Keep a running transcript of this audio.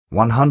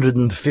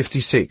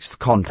156th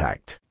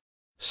contact.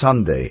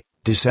 Sunday,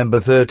 December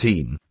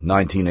 13,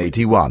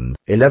 1981,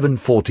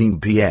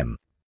 11:14 p.m.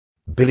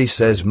 Billy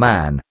says,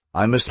 "Man,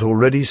 I must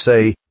already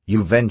say,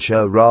 you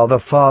venture rather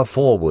far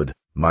forward,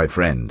 my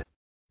friend."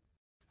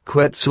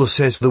 Quetzal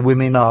says, "The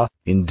women are,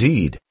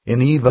 indeed,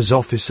 in Eva's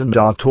office and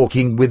are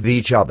talking with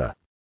each other."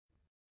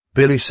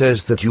 Billy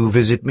says that you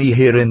visit me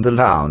here in the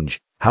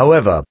lounge,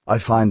 however, I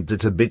find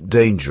it a bit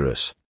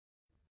dangerous.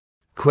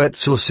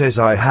 Quetzal says,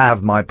 "I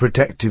have my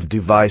protective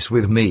device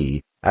with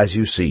me, as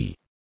you see."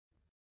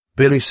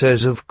 Billy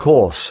says, "Of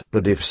course,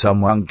 but if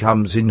someone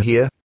comes in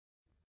here?"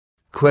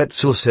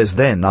 Quetzal says,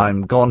 "Then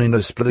I'm gone in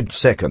a split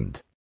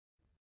second."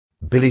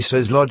 Billy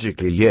says,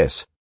 "Logically,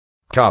 yes.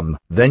 Come,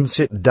 then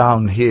sit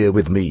down here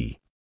with me.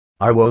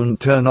 I won't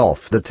turn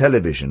off the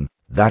television,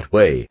 that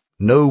way,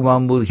 no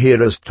one will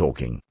hear us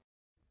talking."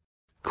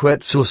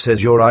 Quetzal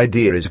says, "Your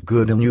idea is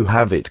good and you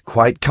have it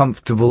quite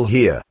comfortable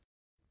here."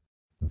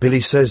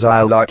 Billy says,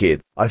 "I like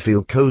it, I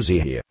feel cozy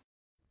here."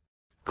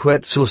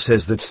 Quetzal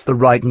says, "That's the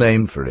right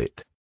name for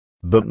it.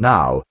 But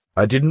now,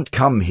 I didn't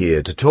come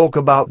here to talk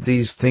about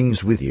these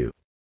things with you."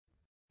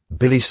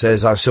 Billy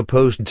says, "I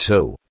supposed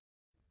so."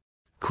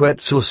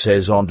 Quetzal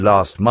says, "On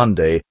last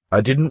Monday,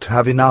 I didn't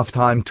have enough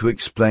time to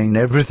explain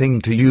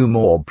everything to you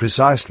more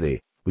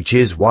precisely, which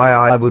is why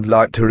I would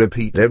like to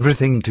repeat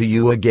everything to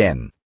you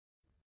again."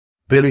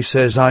 Billy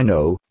says, "I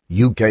know,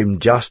 you came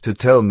just to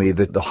tell me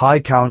that the High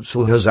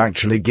Council has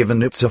actually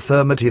given its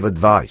affirmative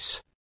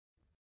advice."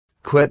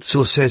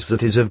 Quetzal says,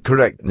 "That is of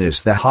correctness.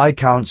 The High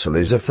Council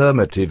is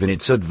affirmative in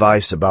its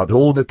advice about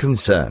all the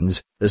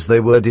concerns, as they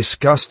were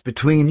discussed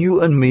between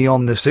you and me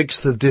on the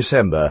 6th of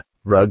December,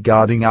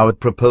 regarding our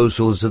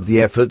proposals of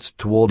the efforts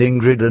toward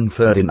Ingrid and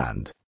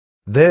Ferdinand.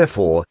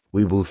 Therefore,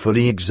 we will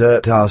fully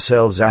exert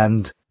ourselves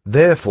and,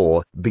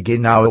 therefore,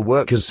 begin our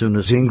work as soon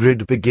as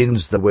Ingrid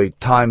begins the wait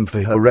time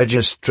for her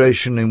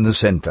registration in the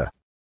center."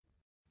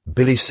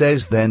 Billy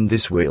says, "Then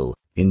this will,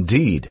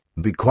 indeed,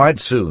 be quite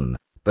soon,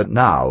 but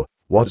now,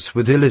 what's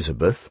with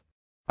Elizabeth?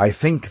 I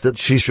think that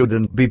she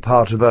shouldn't be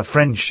part of a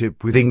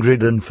friendship with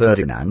Ingrid and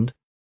Ferdinand."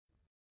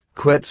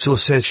 Quetzal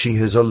says, "She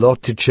has a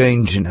lot to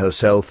change in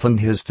herself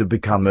and has to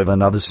become of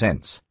another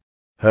sense.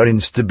 Her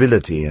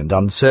instability and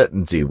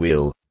uncertainty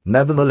will,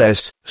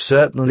 nevertheless,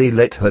 certainly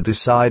let her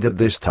decide at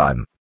this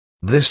time.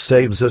 This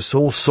saves us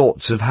all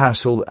sorts of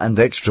hassle and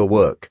extra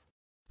work.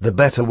 The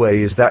better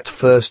way is that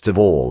first of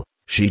all,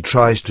 she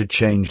tries to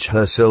change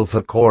herself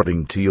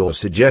according to your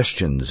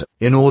suggestions,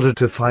 in order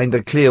to find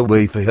a clear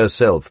way for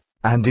herself,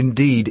 and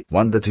indeed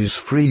one that is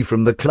free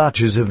from the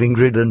clutches of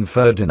Ingrid and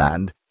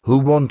Ferdinand, who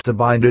want to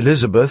bind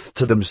Elizabeth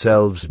to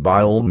themselves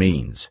by all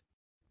means."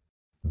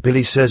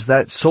 Billy says,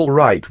 "That's all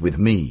right with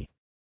me."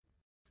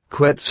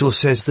 Quetzal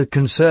says, "The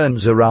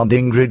concerns around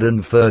Ingrid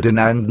and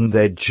Ferdinand and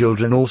their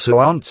children also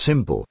aren't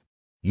simple.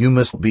 You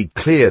must be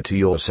clear to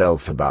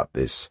yourself about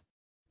this."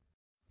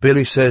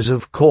 Billy says,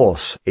 "Of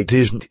course, it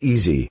isn't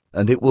easy,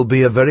 and it will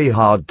be a very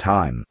hard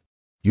time.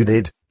 You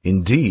did,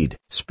 indeed,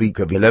 speak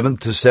of 11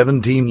 to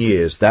 17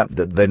 years that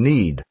they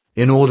need,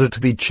 in order to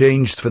be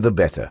changed for the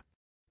better."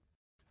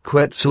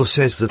 Quetzal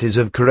says, "That is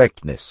of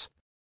correctness.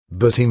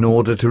 But in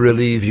order to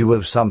relieve you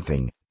of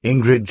something,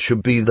 Ingrid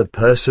should be the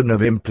person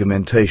of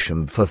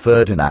implementation for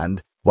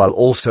Ferdinand, while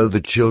also the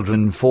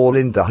children fall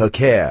into her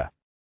care."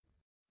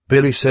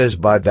 Billy says,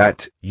 "By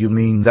that, you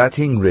mean that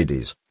Ingrid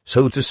is,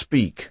 so to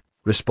speak,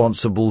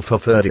 responsible for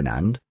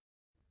Ferdinand?"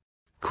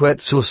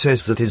 Quetzal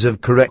says, "That is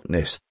of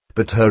correctness,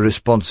 but her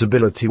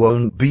responsibility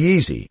won't be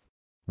easy.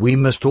 We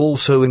must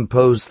also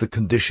impose the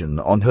condition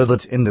on her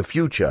that in the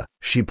future,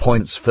 she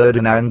points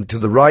Ferdinand to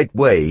the right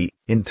way,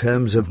 in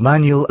terms of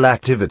manual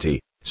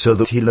activity, so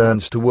that he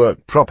learns to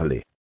work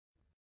properly."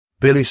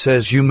 Billy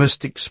says, "You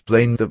must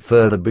explain that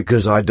further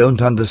because I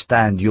don't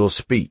understand your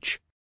speech."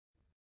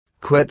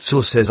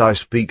 Quetzal says, "I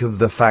speak of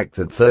the fact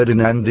that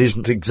Ferdinand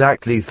isn't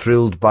exactly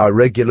thrilled by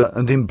regular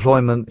and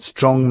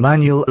employment-strong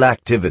manual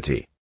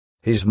activity.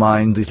 His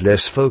mind is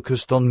less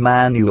focused on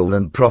manual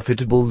and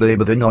profitable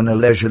labor than on a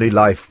leisurely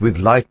life with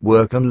light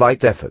work and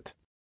light effort."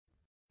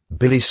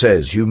 Billy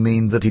says, "You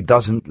mean that he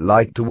doesn't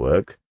like to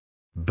work?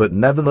 But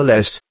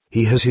nevertheless,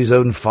 he has his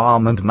own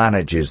farm and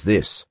manages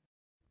this."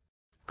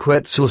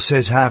 Quetzal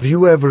says, "Have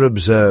you ever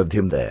observed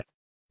him there?"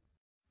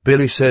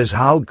 Billy says,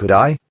 "How could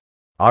I?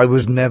 I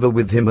was never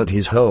with him at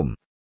his home."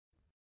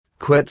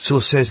 Quetzal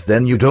says,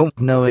 "Then you don't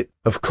know it,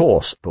 of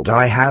course, but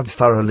I have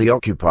thoroughly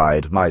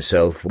occupied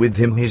myself with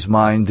him. His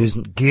mind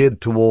isn't geared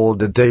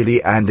toward a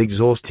daily and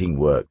exhausting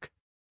work.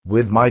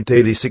 With my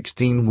daily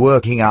 16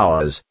 working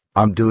hours,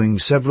 I'm doing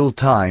several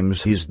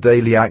times his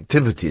daily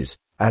activities,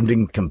 and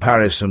in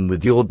comparison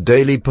with your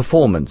daily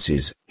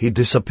performances, he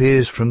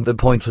disappears from the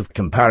point of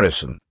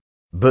comparison.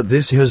 But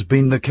this has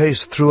been the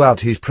case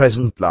throughout his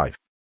present life.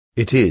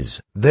 It is,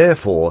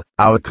 therefore,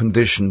 our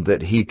condition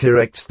that he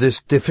corrects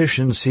this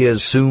deficiency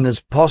as soon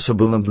as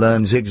possible and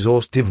learns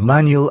exhaustive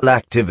manual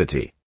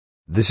activity.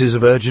 This is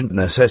of urgent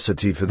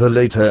necessity for the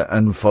later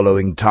and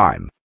following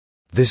time.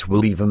 This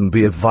will even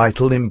be of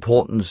vital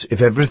importance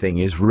if everything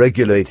is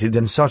regulated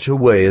in such a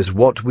way as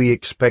what we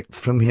expect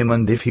from him,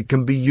 and if he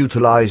can be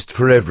utilized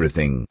for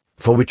everything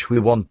for which we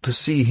want to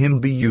see him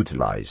be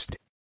utilized.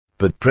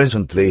 But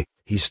presently,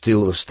 he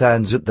still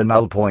stands at the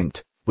null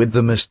point, with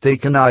the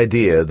mistaken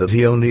idea that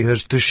he only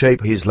has to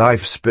shape his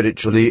life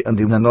spiritually and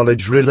in a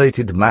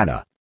knowledge-related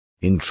manner.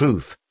 In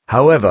truth,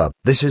 however,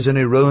 this is an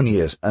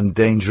erroneous and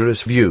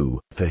dangerous view,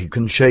 for he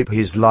can shape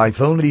his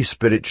life only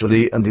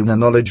spiritually and in a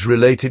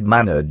knowledge-related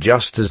manner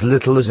just as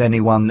little as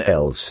anyone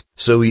else,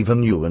 so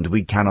even you and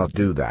we cannot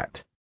do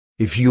that.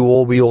 If you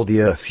or we or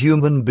the earth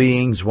human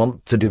beings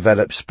want to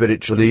develop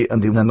spiritually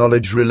and in a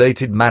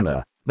knowledge-related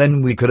manner,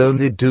 then we could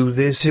only do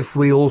this if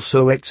we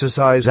also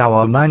exercise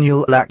our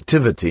manual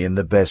activity in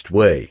the best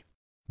way.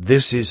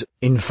 This is,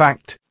 in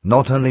fact,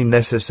 not only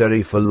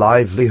necessary for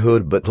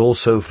livelihood but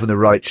also for the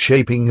right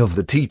shaping of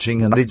the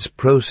teaching and its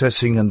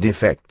processing and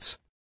effects.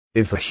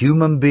 If a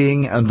human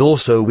being and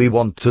also we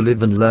want to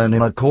live and learn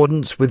in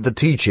accordance with the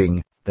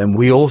teaching, then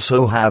we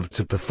also have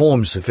to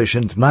perform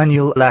sufficient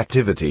manual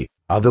activity,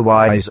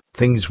 otherwise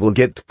things will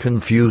get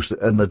confused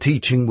and the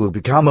teaching will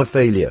become a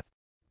failure.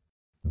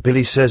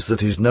 Billy says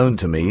that is known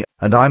to me,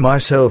 and I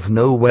myself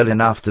know well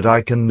enough that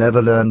I can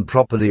never learn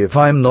properly if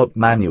I'm not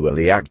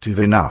manually active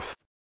enough.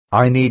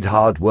 I need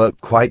hard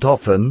work quite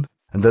often,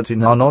 and that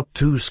in a not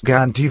too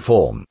scanty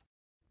form.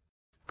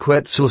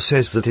 Quetzal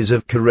says that is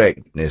of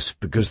correctness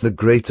because the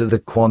greater the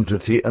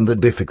quantity and the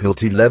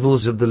difficulty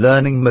levels of the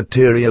learning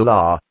material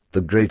are,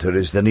 the greater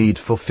is the need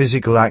for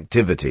physical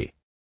activity.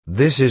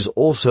 This is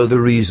also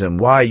the reason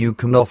why you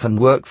can often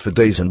work for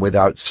days and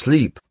without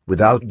sleep,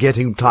 without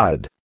getting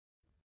tired.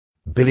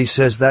 Billy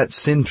says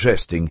that's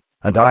interesting,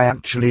 and I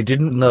actually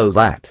didn't know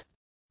that.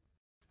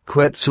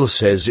 Quetzal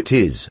says it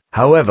is,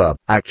 however,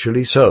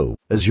 actually so,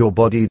 as your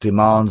body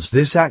demands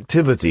this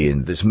activity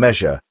in this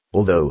measure,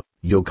 although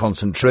your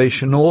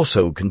concentration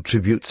also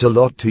contributes a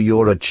lot to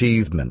your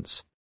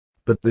achievements.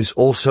 But this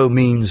also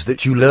means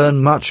that you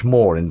learn much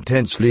more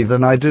intensely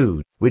than I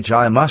do, which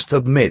I must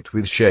admit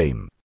with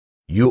shame.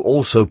 You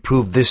also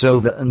prove this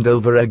over and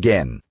over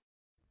again.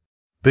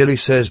 Billy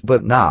says,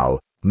 but now,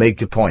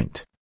 make a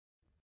point.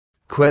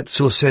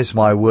 Quetzal says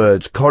my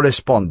words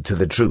correspond to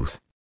the truth.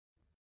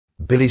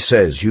 Billy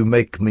says you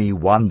make me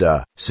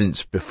wonder,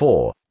 since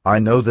before, I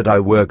know that I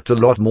worked a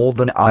lot more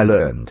than I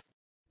learned.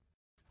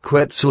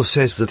 Quetzal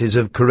says that is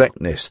of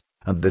correctness,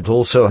 and that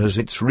also has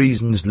its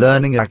reasons.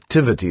 Learning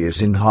activity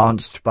is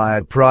enhanced by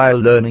a prior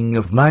learning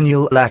of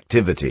manual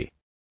activity.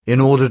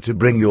 In order to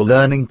bring your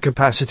learning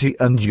capacity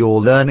and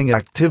your learning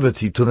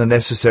activity to the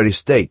necessary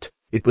state,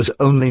 it was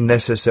only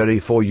necessary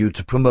for you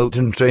to promote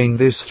and train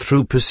this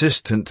through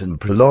persistent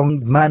and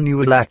prolonged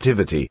manual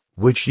activity,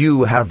 which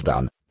you have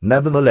done,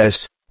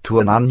 nevertheless, to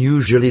an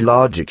unusually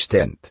large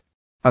extent.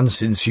 And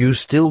since you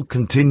still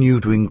continue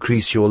to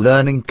increase your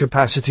learning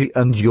capacity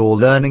and your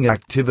learning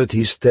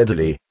activity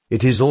steadily,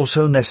 it is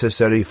also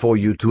necessary for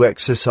you to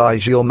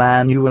exercise your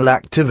manual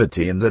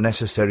activity in the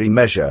necessary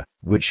measure,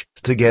 which,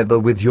 together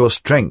with your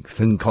strength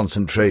and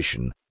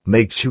concentration,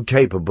 makes you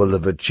capable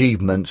of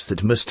achievements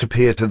that must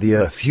appear to the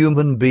earth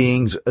human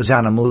beings as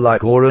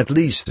animal-like, or at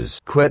least as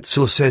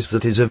Quetzal says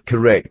that is of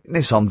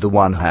correctness. On the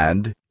one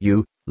hand,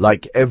 you,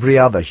 like every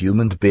other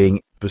human being,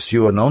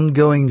 pursue an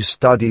ongoing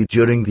study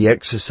during the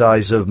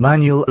exercise of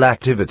manual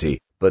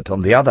activity, but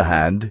on the other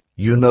hand,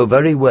 you know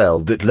very well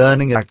that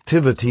learning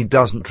activity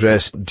doesn't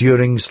rest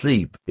during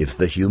sleep if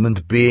the human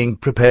being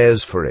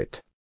prepares for it.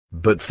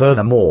 But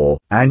furthermore,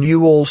 and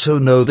you also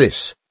know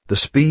this, the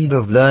speed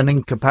of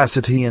learning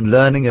capacity and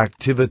learning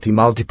activity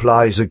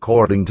multiplies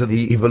according to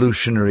the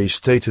evolutionary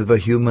state of a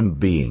human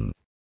being.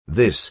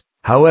 This,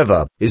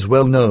 however, is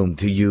well known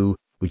to you,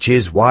 which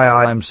is why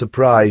I am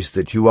surprised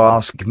that you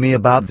ask me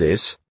about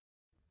this.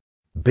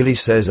 Billy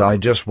says I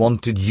just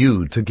wanted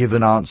you to give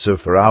an answer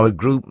for our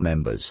group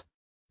members.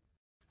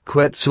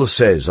 Quetzal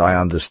says I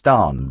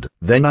understand.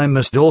 Then I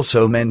must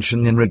also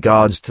mention in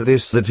regards to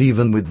this that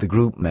even with the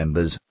group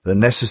members, the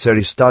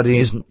necessary study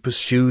isn't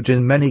pursued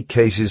in many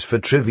cases for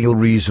trivial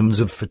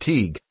reasons of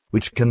fatigue,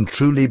 which can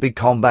truly be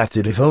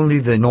combated if only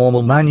the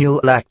normal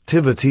manual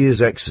activity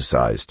is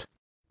exercised.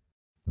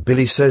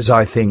 Billy says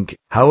I think,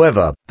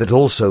 however, that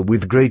also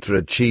with greater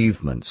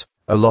achievements,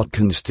 a lot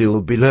can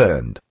still be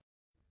learned.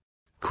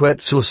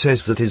 Quetzal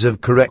says that is of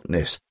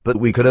correctness, but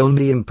we can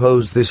only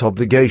impose this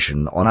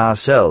obligation on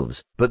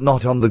ourselves, but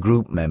not on the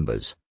group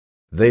members.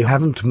 They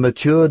haven't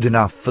matured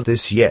enough for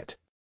this yet.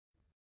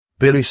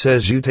 Billy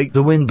says you take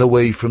the wind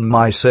away from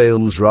my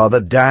sails rather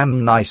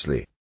damn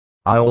nicely.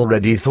 I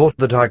already thought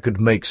that I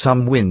could make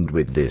some wind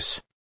with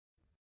this.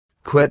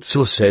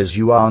 Quetzal says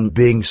you aren't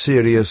being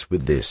serious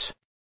with this.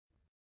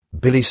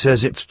 Billy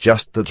says it's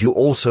just that you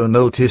also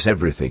notice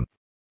everything.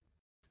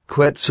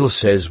 Quetzal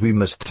says we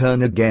must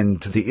turn again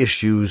to the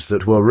issues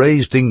that were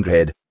raised.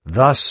 Ingrid,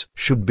 thus,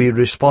 should be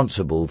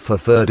responsible for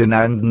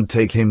Ferdinand and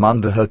take him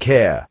under her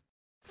care.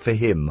 For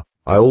him,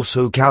 I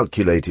also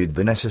calculated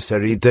the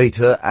necessary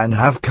data and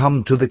have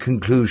come to the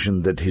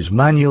conclusion that his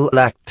manual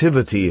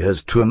activity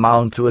has to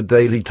amount to a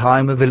daily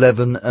time of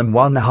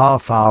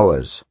 11½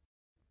 hours.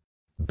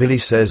 Billy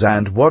says,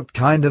 and what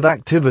kind of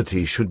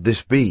activity should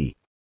this be?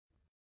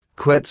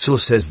 Quetzal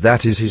says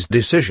that is his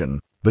decision,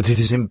 but it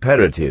is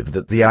imperative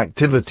that the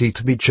activity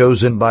to be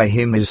chosen by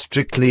him is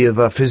strictly of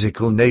a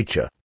physical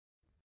nature.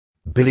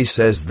 Billy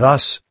says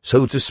thus,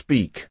 so to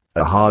speak,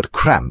 a hard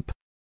cramp.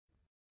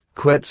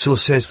 Quetzal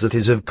says that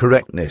is of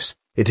correctness,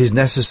 it is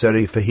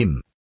necessary for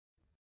him.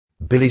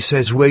 Billy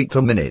says wait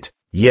a minute,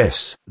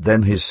 yes,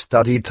 then his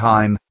study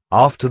time,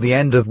 after the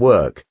end of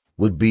work,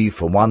 would be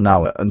for 1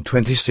 hour and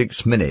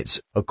 26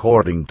 minutes,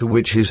 according to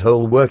which his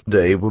whole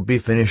workday would be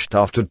finished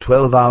after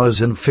 12 hours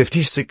and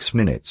 56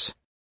 minutes.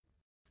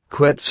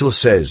 Quetzal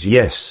says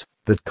yes,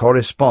 that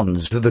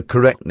corresponds to the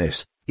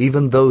correctness,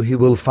 even though he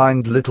will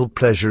find little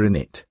pleasure in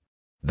it.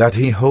 That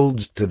he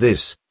holds to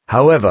this,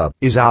 however,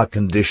 is our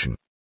condition.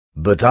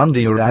 But under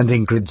your and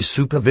Ingrid's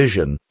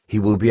supervision, he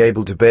will be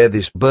able to bear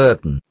this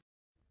burden.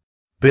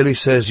 Billy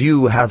says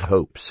you have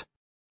hopes.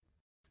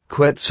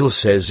 Quetzal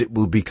says it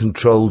will be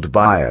controlled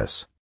by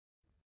us.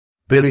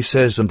 Billy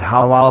says, and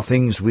how are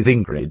things with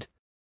Ingrid?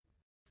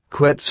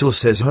 Quetzal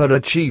says her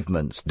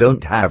achievements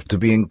don't have to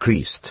be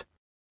increased.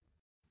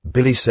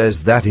 Billy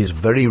says that is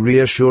very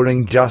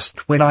reassuring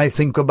just when I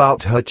think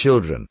about her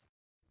children.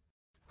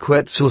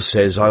 Quetzal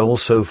says I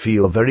also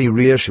feel very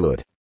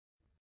reassured.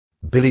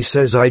 Billy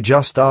says I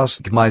just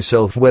ask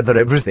myself whether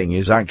everything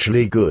is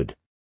actually good.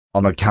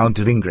 On account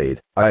of Ingrid,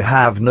 I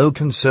have no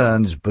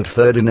concerns, but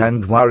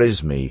Ferdinand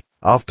worries me,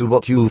 after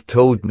what you've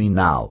told me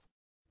now.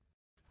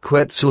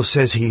 Quetzal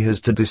says he has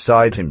to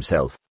decide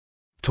himself.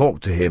 Talk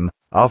to him,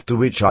 after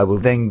which I will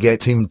then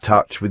get in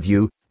touch with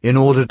you, in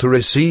order to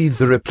receive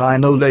the reply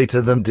no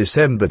later than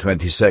December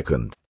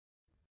 22nd.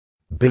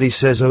 Billy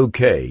says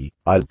okay,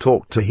 I'll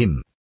talk to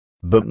him.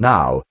 But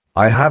now,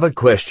 I have a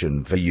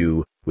question for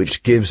you,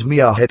 which gives me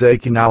a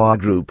headache in our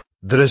group.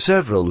 There are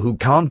several who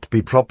can't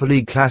be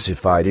properly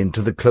classified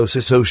into the close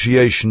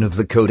association of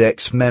the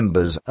Codex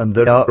members, and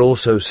there are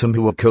also some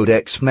who are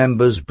Codex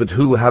members but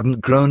who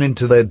haven't grown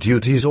into their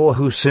duties or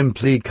who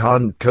simply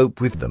can't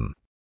cope with them.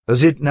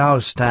 As it now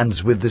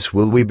stands with this,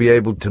 will we be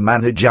able to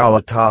manage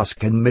our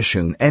task and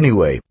mission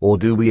anyway, or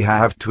do we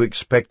have to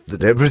expect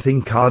that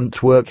everything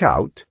can't work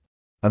out?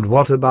 And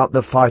what about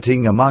the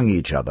fighting among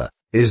each other?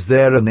 Is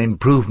there an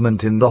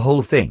improvement in the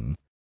whole thing?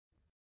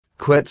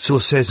 Quetzal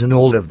says in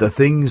all of the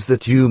things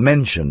that you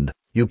mentioned,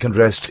 you can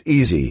rest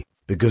easy,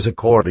 because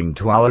according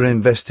to our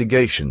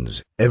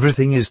investigations,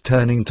 everything is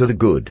turning to the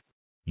good.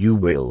 You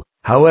will,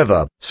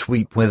 however,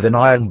 sweep with an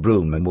iron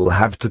broom and will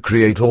have to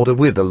create order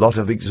with a lot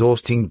of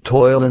exhausting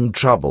toil and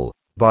trouble,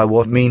 by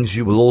what means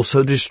you will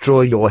also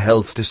destroy your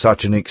health to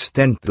such an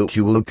extent that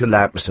you will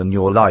collapse and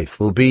your life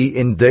will be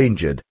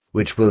endangered,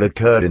 which will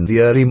occur in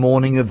the early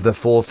morning of the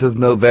 4th of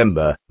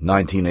November,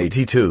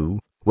 1982,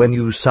 when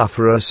you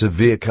suffer a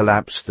severe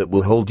collapse that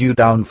will hold you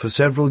down for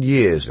several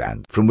years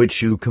and from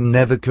which you can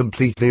never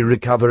completely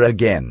recover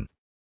again.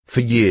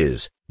 For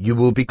years, you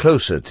will be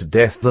closer to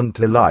death than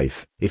to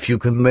life, if you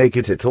can make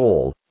it at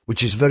all,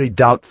 which is very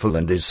doubtful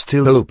and is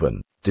still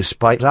open,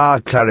 despite our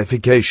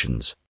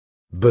clarifications.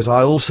 But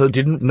I also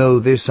didn't know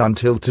this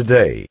until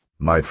today,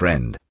 my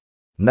friend.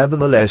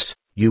 Nevertheless,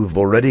 you've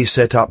already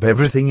set up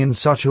everything in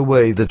such a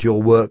way that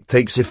your work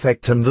takes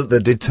effect and that the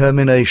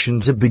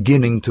determinations are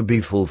beginning to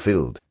be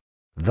fulfilled.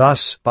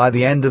 Thus, by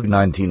the end of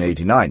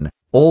 1989,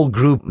 all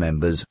group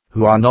members,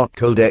 who are not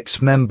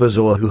Codex members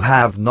or who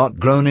have not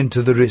grown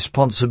into the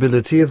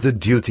responsibility of the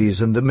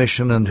duties and the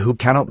mission and who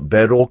cannot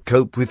bear or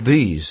cope with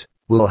these,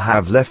 will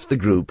have left the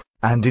group,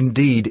 and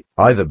indeed,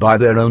 either by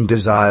their own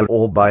desire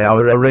or by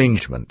our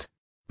arrangement.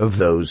 Of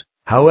those,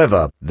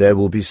 however, there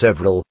will be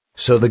several,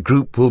 so the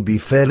group will be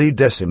fairly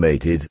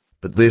decimated.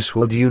 But this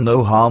will do you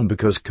no harm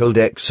because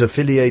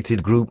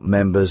Codex-affiliated group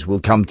members will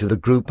come to the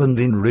group and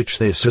enrich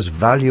this as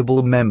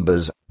valuable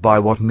members, by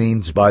what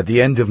means by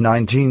the end of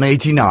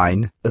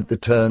 1989, at the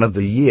turn of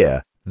the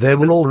year, there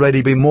will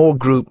already be more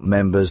group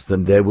members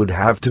than there would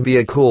have to be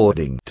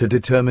according to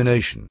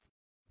determination.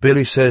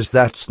 Billy says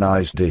that's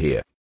nice to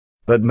hear.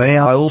 But may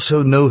I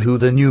also know who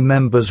the new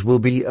members will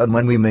be and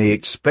when we may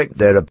expect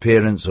their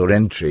appearance or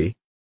entry?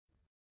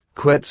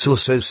 Quetzal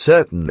says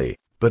certainly,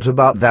 but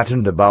about that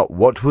and about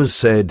what was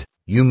said,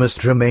 you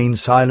must remain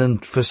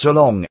silent for so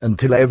long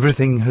until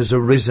everything has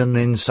arisen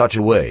in such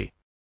a way.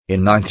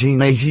 In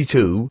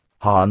 1982,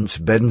 Hans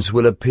Bedens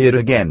will appear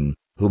again,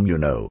 whom you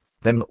know,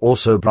 then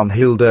also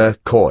Brunhilde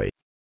Coy.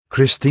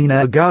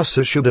 Christina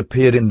Gasser should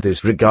appear in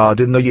this regard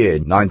in the year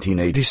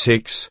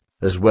 1986,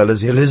 as well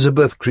as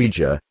Elizabeth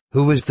Krieger,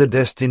 who is the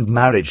destined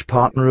marriage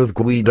partner of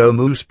Guido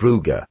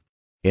Moosbrugger.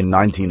 In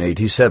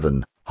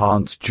 1987,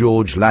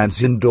 Hans-Georg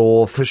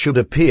Lanzendorfer should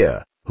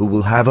appear, who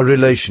will have a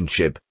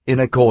relationship, in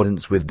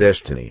accordance with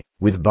destiny,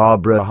 with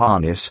Barbara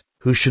Harness,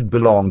 who should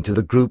belong to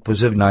the group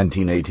as of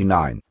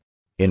 1989.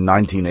 In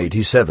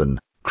 1987,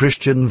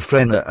 Christian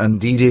Frenner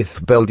and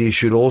Edith Beldy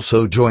should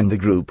also join the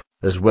group,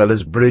 as well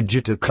as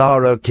Brigitte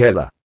Clara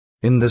Keller.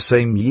 In the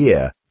same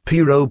year,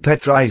 Piero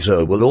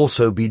Petrizo will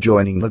also be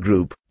joining the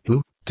group,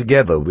 who,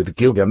 together with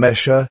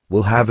Gilgamesha,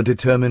 will have a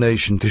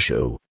determination to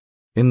show.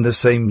 In the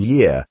same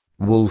year,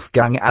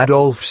 Wolfgang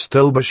Adolf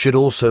Stober should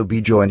also be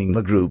joining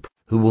the group,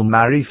 who will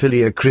marry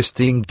Philia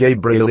Christine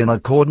Gabriel in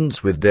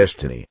accordance with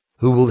destiny,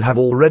 who will have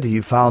already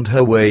found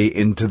her way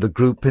into the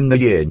group in the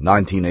year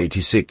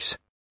 1986.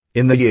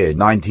 In the year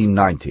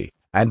 1990,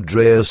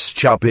 Andreas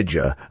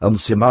Chapidja and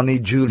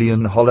Simone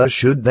Julian Holler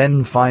should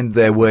then find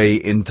their way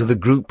into the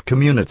group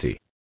community.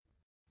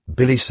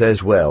 Billy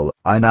says, well,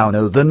 I now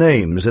know the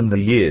names and the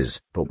years,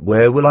 but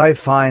where will I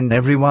find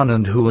everyone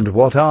and who and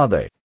what are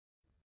they?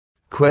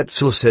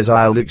 Quetzal says,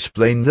 I'll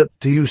explain that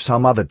to you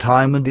some other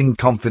time and in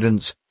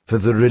confidence, for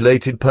the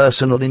related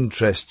personal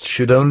interests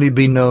should only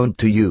be known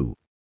to you.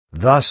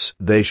 Thus,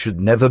 they should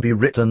never be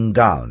written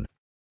down.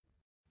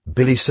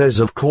 Billy says,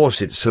 of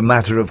course it's a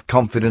matter of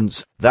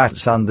confidence,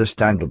 that's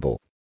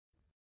understandable.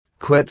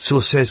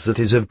 Quetzal says that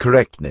is of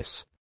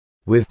correctness.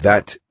 With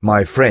that,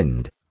 my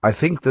friend, I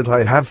think that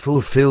I have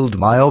fulfilled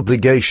my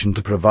obligation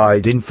to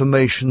provide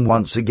information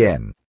once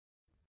again.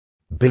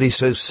 Billy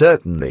says,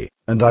 certainly,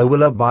 and I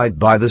will abide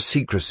by the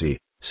secrecy,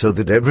 so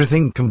that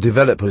everything can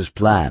develop as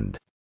planned.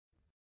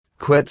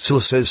 Quetzal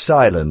says,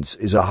 silence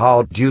is a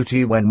hard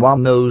duty when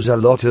one knows a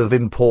lot of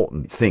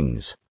important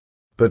things.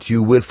 But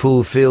you will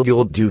fulfill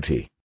your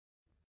duty.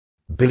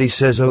 Billy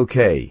says,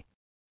 okay.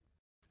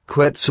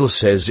 Quetzal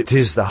says, it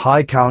is the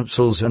High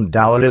Council's and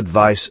our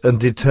advice and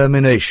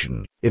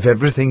determination, if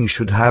everything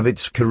should have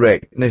its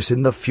correctness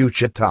in the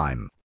future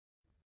time.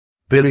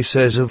 Billy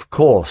says, of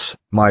course,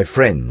 my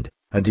friend,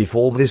 and if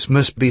all this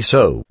must be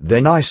so,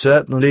 then I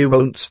certainly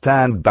won't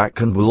stand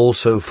back and will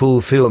also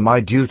fulfill my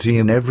duty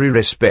in every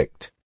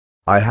respect.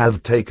 I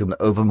have taken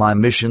over my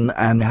mission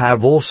and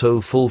have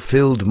also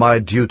fulfilled my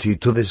duty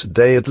to this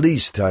day, at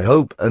least I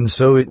hope, and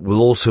so it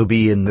will also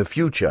be in the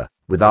future,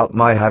 without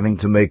my having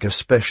to make a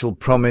special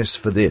promise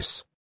for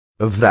this.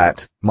 Of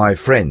that, my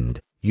friend,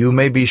 you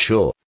may be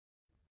sure.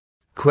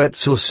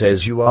 Quetzal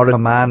says, you are a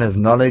man of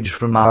knowledge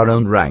from our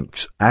own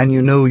ranks, and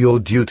you know your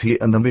duty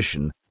and the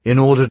mission, in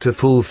order to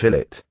fulfill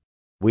it.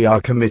 We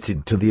are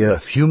committed to the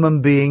Earth human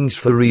beings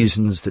for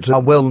reasons that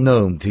are well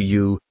known to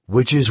you,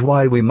 which is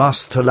why we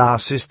must allow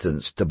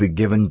assistance to be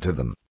given to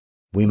them.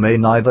 We may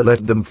neither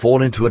let them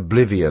fall into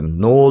oblivion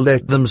nor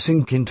let them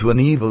sink into an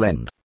evil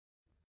end.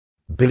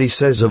 Billy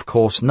says, of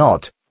course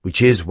not,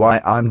 which is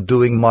why I'm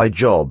doing my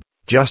job,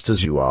 just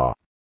as you are.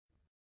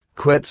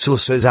 Quetzal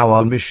says,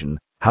 our mission,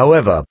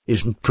 however,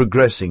 isn't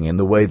progressing in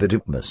the way that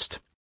it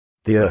must.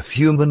 The Earth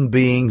human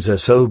beings are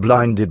so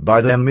blinded by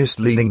their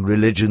misleading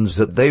religions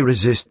that they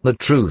resist the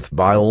truth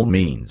by all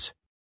means.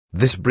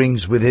 This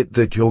brings with it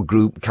that your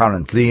group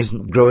currently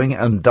isn't growing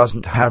and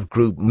doesn't have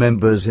group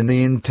members in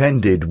the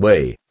intended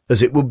way,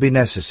 as it would be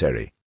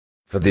necessary.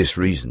 For this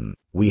reason,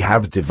 we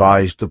have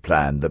devised a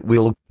plan that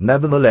will,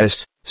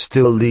 nevertheless,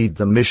 still lead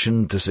the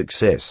mission to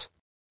success.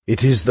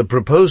 It is the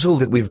proposal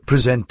that we've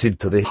presented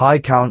to the High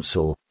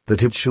Council,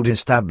 that it should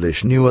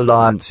establish new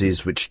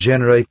alliances which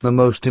generate the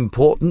most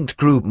important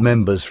group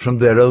members from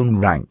their own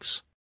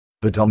ranks.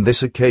 But on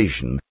this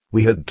occasion,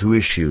 we had to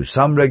issue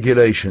some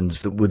regulations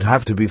that would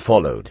have to be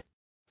followed.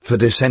 For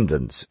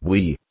descendants,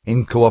 we,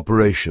 in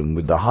cooperation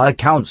with the High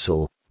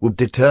Council, would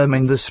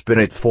determine the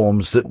spirit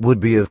forms that would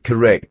be of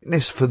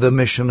correctness for the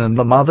mission and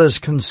the mothers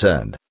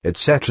concerned,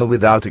 etc.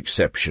 without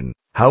exception.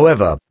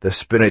 However, the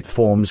spirit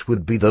forms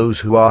would be those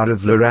who are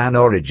of Lyran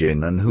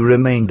origin and who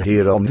remained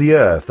here on the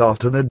earth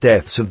after the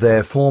deaths of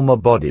their former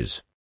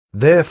bodies.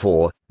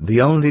 Therefore,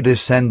 the only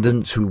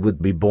descendants who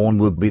would be born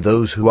would be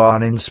those who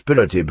are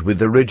inspirited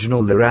with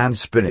original Lyran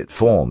spirit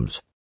forms.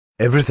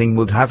 Everything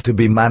would have to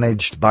be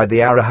managed by the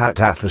Arahat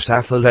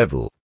Athersata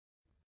level.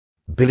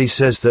 Billy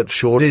says that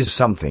sure is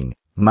something,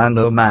 man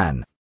oh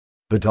man.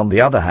 But on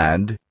the other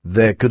hand,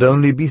 there could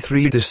only be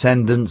 3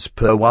 descendants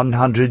per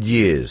 100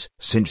 years,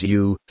 since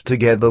you,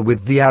 together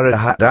with the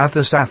Arahat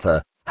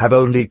Athersata, have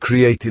only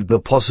created the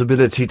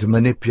possibility to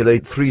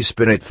manipulate 3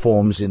 spirit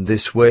forms in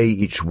this way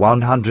each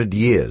 100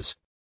 years.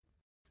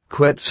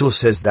 Quetzal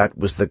says that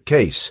was the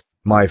case,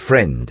 my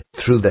friend,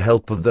 through the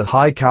help of the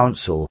High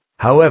Council.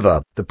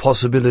 However, the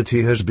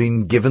possibility has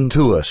been given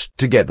to us,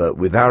 together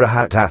with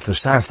Arahat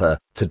Athersata,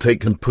 to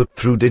take and put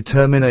through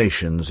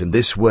determinations in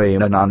this way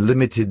in an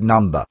unlimited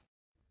number.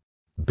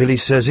 Billy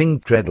says,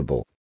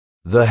 incredible.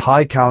 The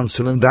High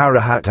Council and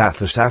Arahat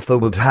Athersata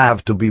would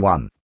have to be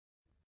one.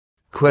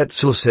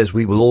 Quetzal says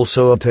we will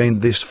also attain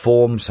this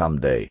form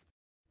someday.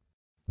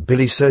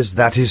 Billy says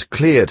that is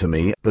clear to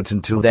me, but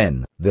until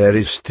then, there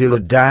is still a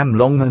damn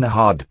long and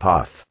hard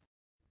path.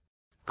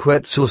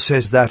 Quetzal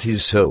says that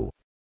is so.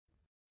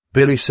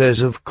 Billy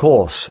says of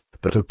course,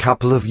 but a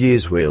couple of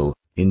years will,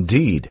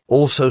 indeed,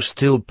 also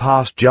still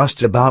pass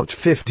just about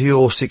 50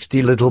 or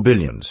 60 little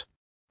billions.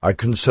 I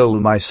console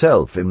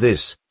myself in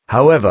this,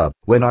 however,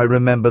 when I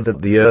remember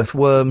that the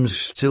earthworms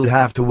still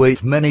have to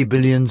wait many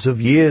billions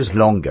of years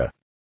longer.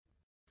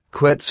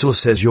 Quetzal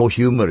says your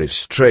humor is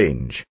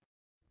strange.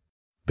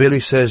 Billy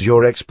says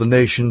your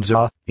explanations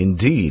are,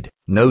 indeed,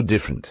 no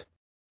different.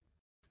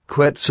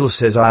 Quetzal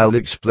says I'll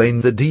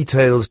explain the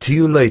details to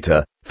you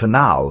later, for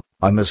now,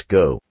 I must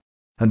go.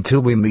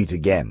 Until we meet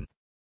again.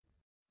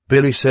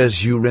 Billy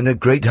says you're in a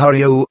great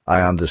hurry. Oh,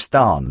 I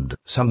understand.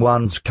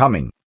 Someone's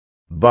coming.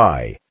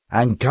 Bye,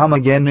 and come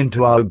again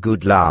into our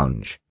good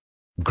lounge.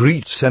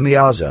 Greets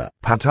Semiaza,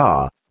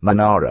 Patar,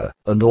 Manara,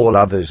 and all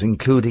others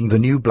including the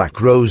new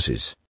Black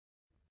Roses.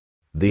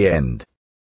 The end.